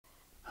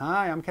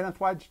Hi, I'm Kenneth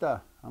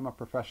Wajda. I'm a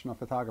professional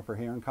photographer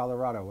here in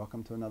Colorado.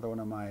 Welcome to another one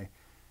of my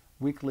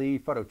weekly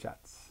photo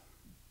chats.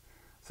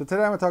 So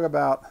today I'm going to talk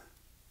about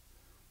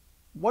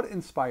what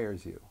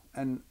inspires you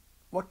and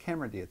what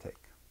camera do you take?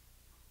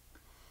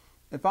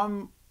 If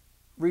I'm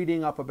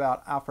reading up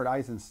about Alfred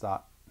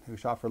Eisenstadt, who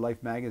shot for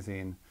Life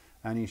magazine,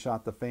 and he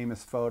shot the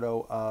famous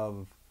photo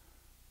of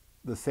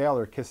the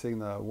sailor kissing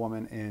the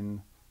woman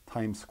in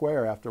Times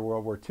Square after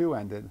World War II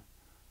ended,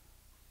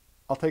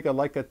 I'll take a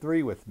Leica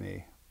R6.2 with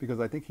me because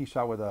I think he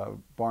shot with a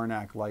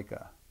Barnack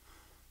Leica.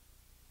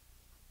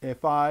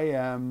 If I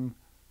am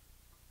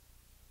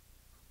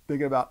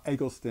thinking about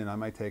Eggleston, I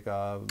might take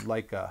a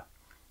Leica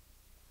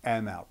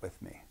M out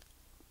with me.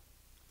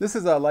 This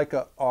is a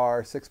Leica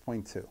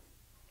R6.2.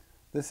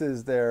 This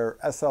is their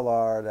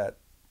SLR that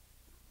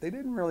they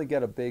didn't really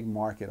get a big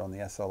market on the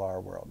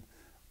SLR world.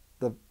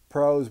 The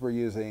pros were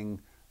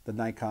using the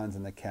Nikons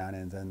and the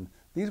Canons, and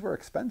these were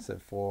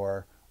expensive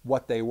for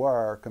what they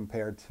were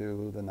compared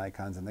to the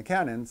Nikons and the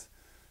Canons.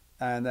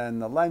 And then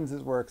the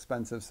lenses were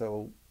expensive,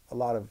 so a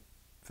lot of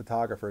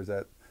photographers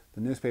at the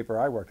newspaper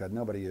I worked at,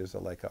 nobody used a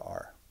Leica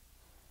R.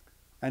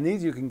 And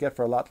these you can get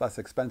for a lot less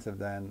expensive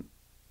than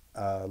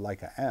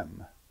Leica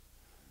M.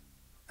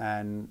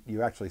 And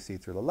you actually see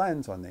through the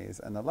lens on these,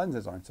 and the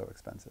lenses aren't so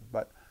expensive.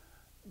 But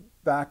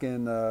back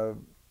in the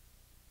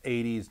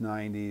 80s,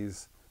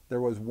 90s, there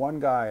was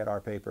one guy at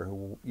our paper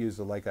who used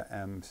the Leica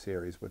M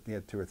series. He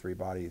had 2 or 3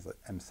 bodies, like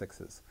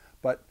M6s.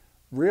 But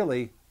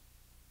really,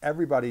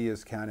 everybody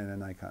used Canon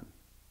and Nikon.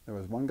 There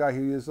was one guy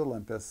who used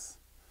Olympus,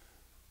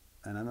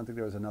 and I don't think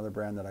there was another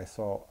brand that I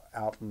saw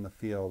out in the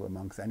field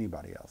amongst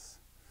anybody else.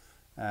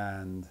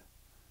 And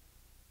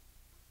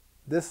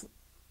this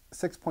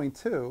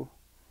 6.2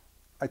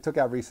 I took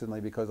out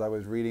recently because I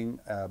was reading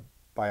a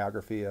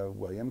biography of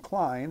William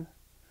Klein,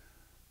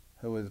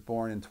 who was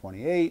born in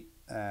 28,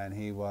 and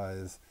he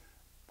was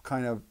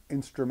kind of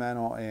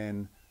instrumental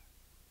in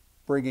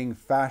bringing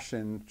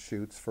fashion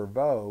shoots for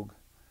Vogue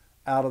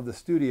out of the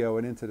studio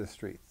and into the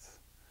streets,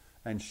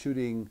 and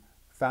shooting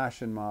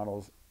fashion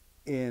models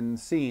in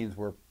scenes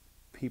where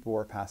people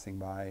were passing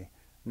by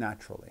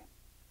naturally.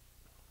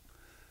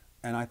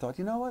 And I thought,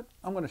 you know what?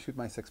 I'm going to shoot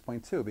my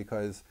 6.2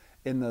 because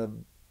in the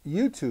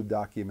YouTube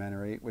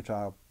documentary, which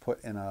I'll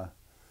put in a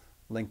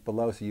link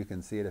below so you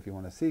can see it if you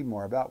want to see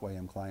more about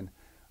William Klein,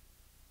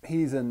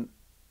 he's an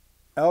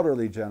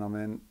elderly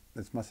gentleman.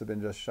 This must have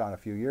been just shot a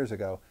few years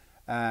ago,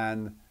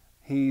 and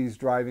he's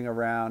driving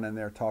around and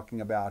they're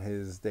talking about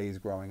his days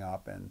growing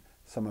up and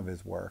some of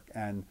his work.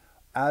 And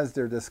as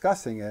they're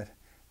discussing it,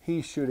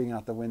 he's shooting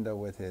out the window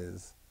with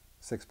his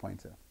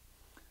 6.2.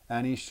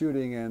 And he's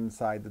shooting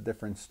inside the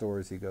different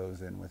stores he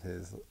goes in with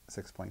his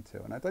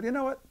 6.2. And I thought, you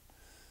know what?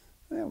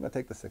 I'm going to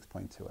take the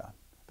 6.2 out.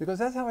 Because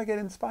that's how I get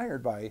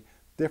inspired by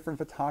different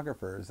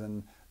photographers,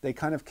 and they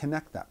kind of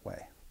connect that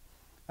way.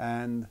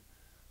 And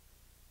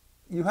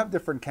you have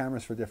different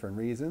cameras for different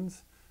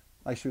reasons.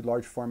 I shoot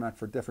large format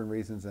for different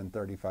reasons than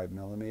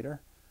 35mm.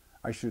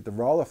 I shoot the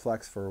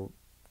Rolleiflex for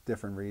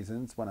different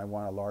reasons, when I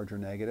want a larger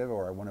negative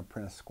or I want to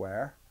print a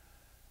square.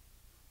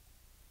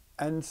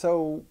 And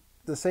so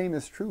the same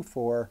is true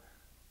for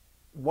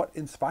what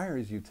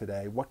inspires you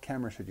today. What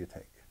camera should you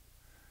take?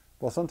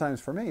 Well,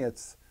 sometimes for me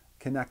it's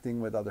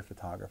connecting with other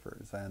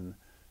photographers, and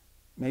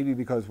maybe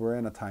because we're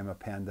in a time of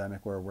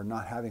pandemic where we're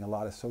not having a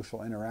lot of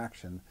social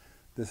interaction,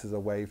 this is a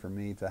way for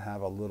me to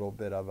have a little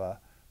bit of a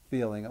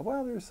feeling of,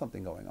 well, there's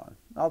something going on.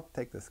 I'll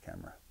take this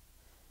camera.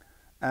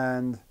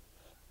 And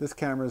this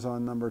camera is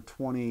on number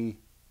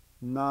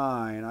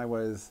 29. I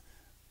was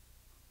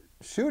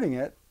shooting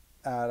it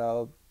at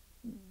a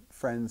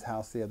friend's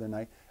house the other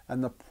night,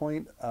 and the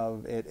point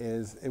of it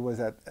is it was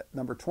at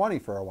number 20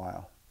 for a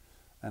while,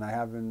 and I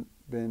haven't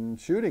been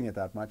shooting it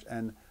that much,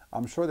 and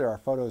I'm sure there are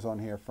photos on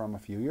here from a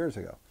few years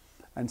ago.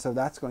 And so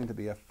that's going to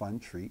be a fun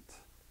treat.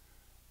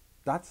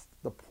 That's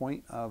the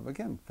point of,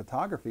 again,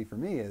 photography for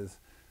me is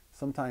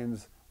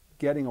sometimes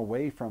getting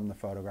away from the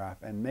photograph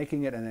and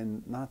making it and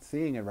then not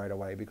seeing it right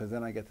away, because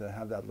then I get to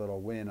have that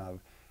little win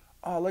of,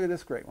 oh, look at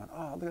this great one.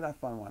 Oh, look at that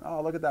fun one.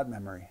 Oh, look at that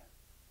memory.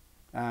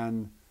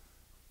 And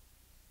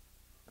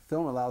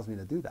film allows me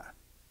to do that.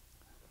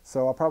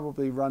 So I'll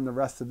probably run the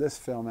rest of this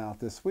film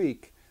out this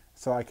week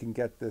so I can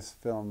get this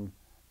film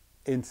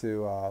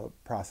into a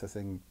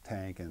processing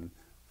tank and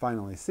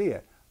finally see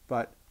it.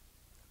 But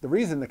the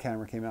reason the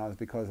camera came out is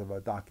because of a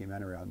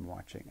documentary I'm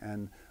watching.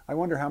 And I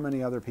wonder how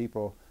many other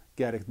people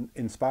get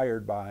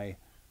inspired by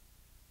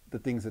the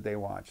things that they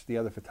watch, the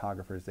other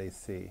photographers they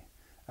see.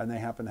 And they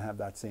happen to have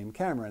that same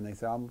camera, and they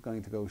say, I'm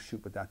going to go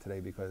shoot with that today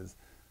because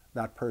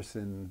that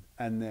person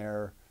and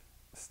their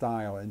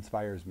style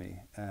inspires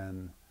me.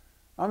 And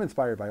I'm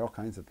inspired by all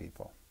kinds of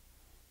people.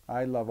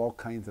 I love all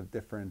kinds of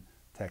different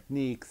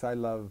techniques. I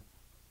love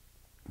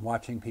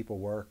watching people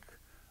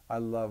work. I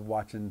love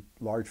watching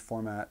large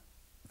format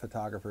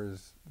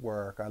photographers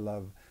work. I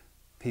love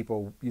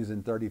people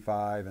using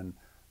 35, and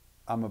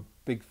I'm a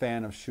big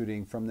fan of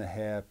shooting from the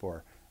hip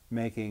or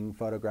making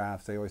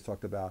photographs. They always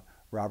talked about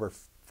Robert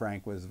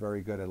Frank was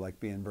very good at like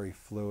being very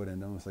fluid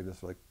and almost like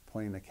this like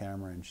pointing the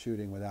camera and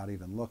shooting without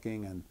even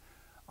looking. And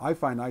I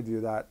find I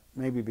do that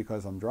maybe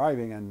because I'm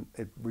driving and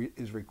it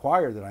is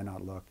required that I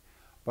not look.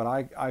 But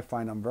I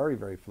find I'm very,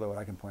 very fluid.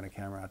 I can point a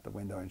camera out the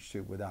window and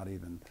shoot without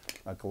even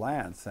a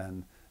glance.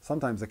 And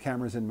sometimes the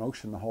camera's in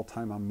motion the whole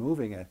time I'm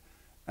moving it.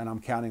 And I'm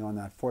counting on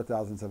that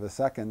 4,000th of a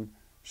second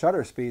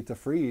shutter speed to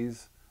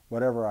freeze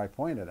whatever I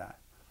pointed at.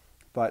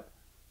 But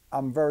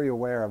I'm very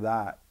aware of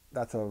that.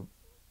 That's a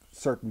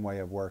certain way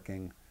of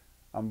working.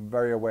 I'm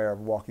very aware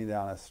of walking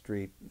down a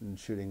street and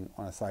shooting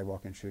on a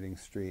sidewalk and shooting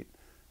street.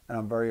 And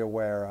I'm very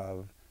aware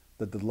of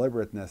the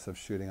deliberateness of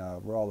shooting a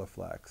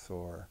Rolleiflex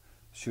or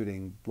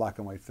shooting black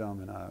and white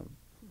film in a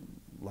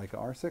Leica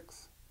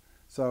R6.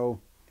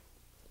 So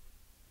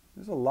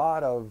there's a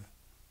lot of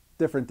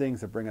different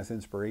things that bring us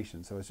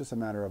inspiration. So it's just a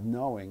matter of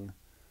knowing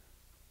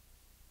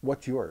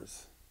what's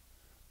yours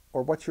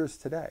or what's yours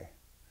today.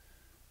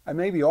 And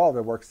maybe all of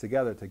it works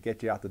together to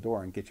get you out the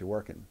door and get you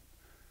working.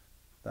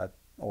 That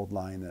old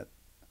line that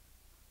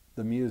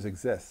the muse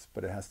exists,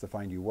 but it has to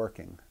find you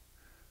working.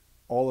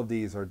 All of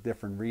these are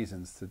different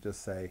reasons to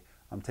just say,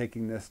 I'm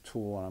taking this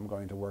tool and I'm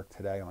going to work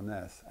today on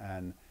this.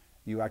 And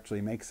you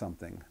actually make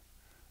something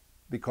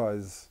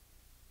because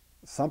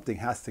something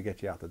has to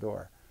get you out the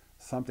door.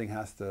 Something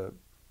has to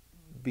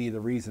be the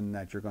reason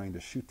that you're going to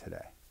shoot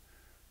today.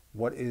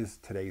 What is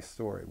today's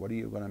story? What are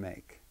you going to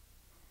make?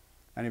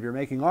 And if you're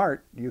making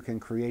art, you can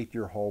create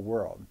your whole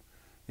world.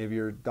 If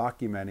you're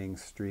documenting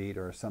street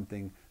or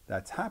something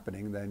that's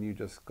happening, then you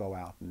just go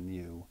out and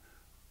you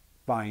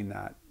find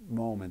that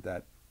moment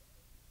that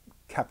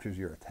captures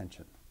your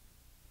attention.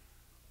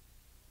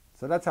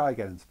 So that's how I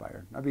get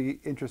inspired. I'd be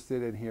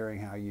interested in hearing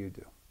how you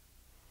do.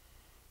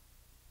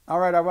 All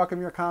right, I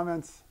welcome your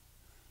comments.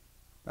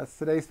 That's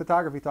today's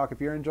photography talk. If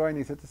you're enjoying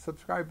these, hit the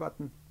subscribe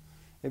button.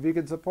 If you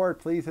can support,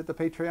 please hit the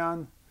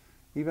Patreon.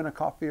 Even a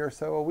coffee or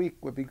so a week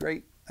would be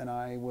great. And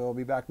I will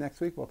be back next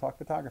week. We'll talk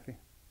photography.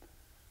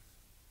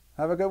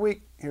 Have a good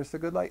week. Here's the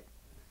good light.